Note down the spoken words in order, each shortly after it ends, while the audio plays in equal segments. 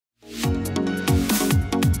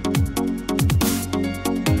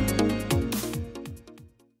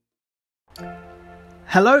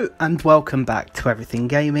Hello and welcome back to Everything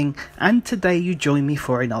Gaming, and today you join me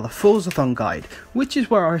for another Forzathon guide, which is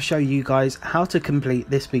where I show you guys how to complete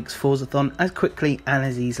this week's Forzathon as quickly and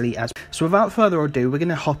as easily as. So without further ado, we're going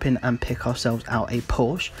to hop in and pick ourselves out a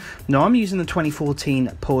Porsche. Now I'm using the 2014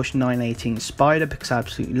 Porsche 918 Spider because I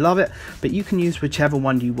absolutely love it, but you can use whichever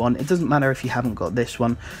one you want. It doesn't matter if you haven't got this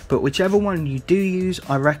one, but whichever one you do use,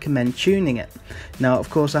 I recommend tuning it. Now of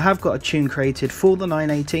course I have got a tune created for the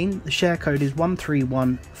 918. The share code is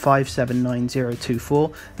 131579024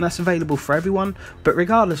 and that's available for everyone, but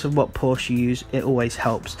regardless of what Porsche you use, it always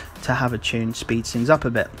helps to have a tune, speeds things up a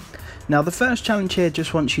bit. Now the first challenge here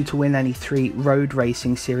just wants you to win any 3 road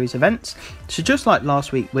racing series events, so just like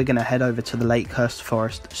last week we're going to head over to the Lakehurst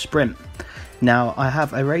Forest Sprint. Now I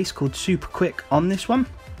have a race called Super Quick on this one,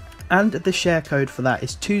 and the share code for that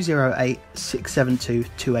is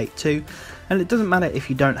 208672282, and it doesn't matter if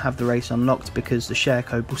you don't have the race unlocked because the share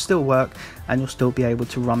code will still work and you'll still be able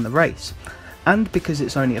to run the race. And because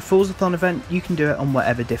it's only a Forzathon event, you can do it on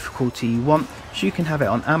whatever difficulty you want, so you can have it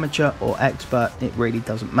on amateur or expert, it really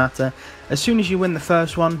doesn't matter. As soon as you win the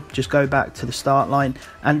first one, just go back to the start line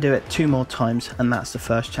and do it 2 more times, and that's the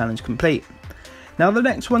first challenge complete. Now the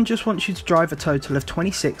next one just wants you to drive a total of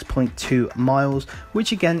 26.2 miles,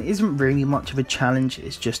 which again isn't really much of a challenge,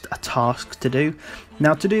 it's just a task to do.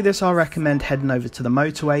 Now to do this I recommend heading over to the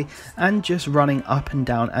motorway and just running up and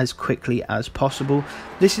down as quickly as possible.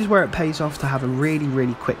 This is where it pays off to have a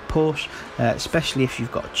really quick Porsche, especially if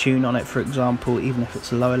you've got a tune on it, for example, even if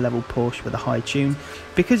it's a lower level Porsche with a high tune,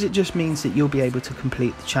 because it just means that you'll be able to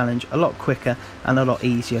complete the challenge a lot quicker and a lot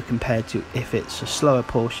easier compared to if it's a slower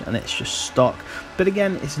Porsche and it's just stock. But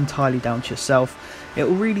again, it's entirely down to yourself. It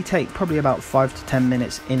will really take probably about 5 to 10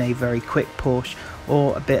 minutes in a very quick Porsche,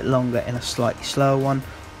 or a bit longer in a slightly slower one.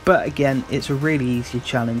 But again, it's a really easy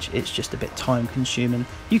challenge, it's just a bit time consuming.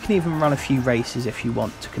 You can even run a few races if you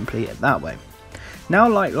want to complete it that way. Now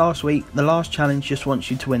like last week, the last challenge just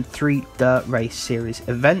wants you to win 3 dirt race series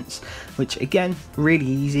events, which again, really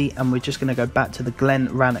easy, and we're just going to go back to the Glen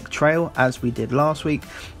Rannoch Trail as we did last week,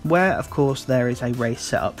 where of course there is a race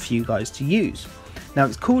set up for you guys to use. Now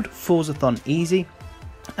it's called Forzathon Easy,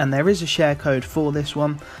 and there is a share code for this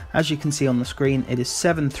one. As you can see on the screen, it is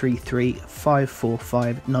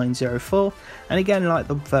 733545904, and again, like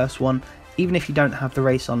the first one, even if you don't have the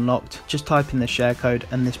race unlocked, just type in the share code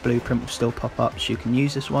and this blueprint will still pop up, so you can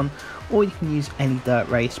use this one, or you can use any dirt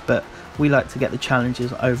race, but we like to get the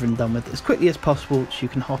challenges over and done with as quickly as possible so you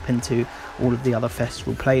can hop into all of the other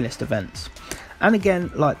festival playlist events. And again,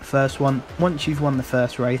 like the first one, once you've won the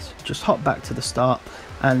first race, just hop back to the start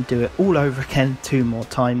and do it all over again 2 more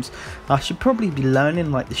times. I should probably be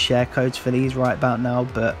learning like the share codes for these right about now,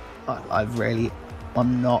 but I'm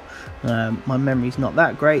not. My memory's not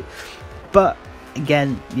that great. But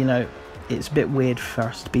again, you know, it's a bit weird for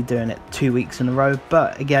us to be doing it 2 weeks in a row,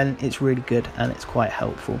 but again, it's really good and it's quite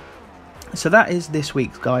helpful. So that is this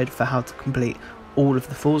week's guide for how to complete all of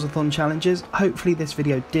the Forzathon challenges. Hopefully this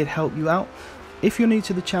video did help you out. If you're new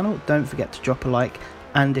to the channel, don't forget to drop a like,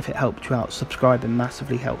 and if it helped you out, subscribing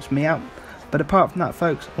massively helps me out. But apart from that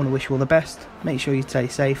folks, I want to wish you all the best, make sure you stay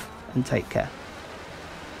safe and take care.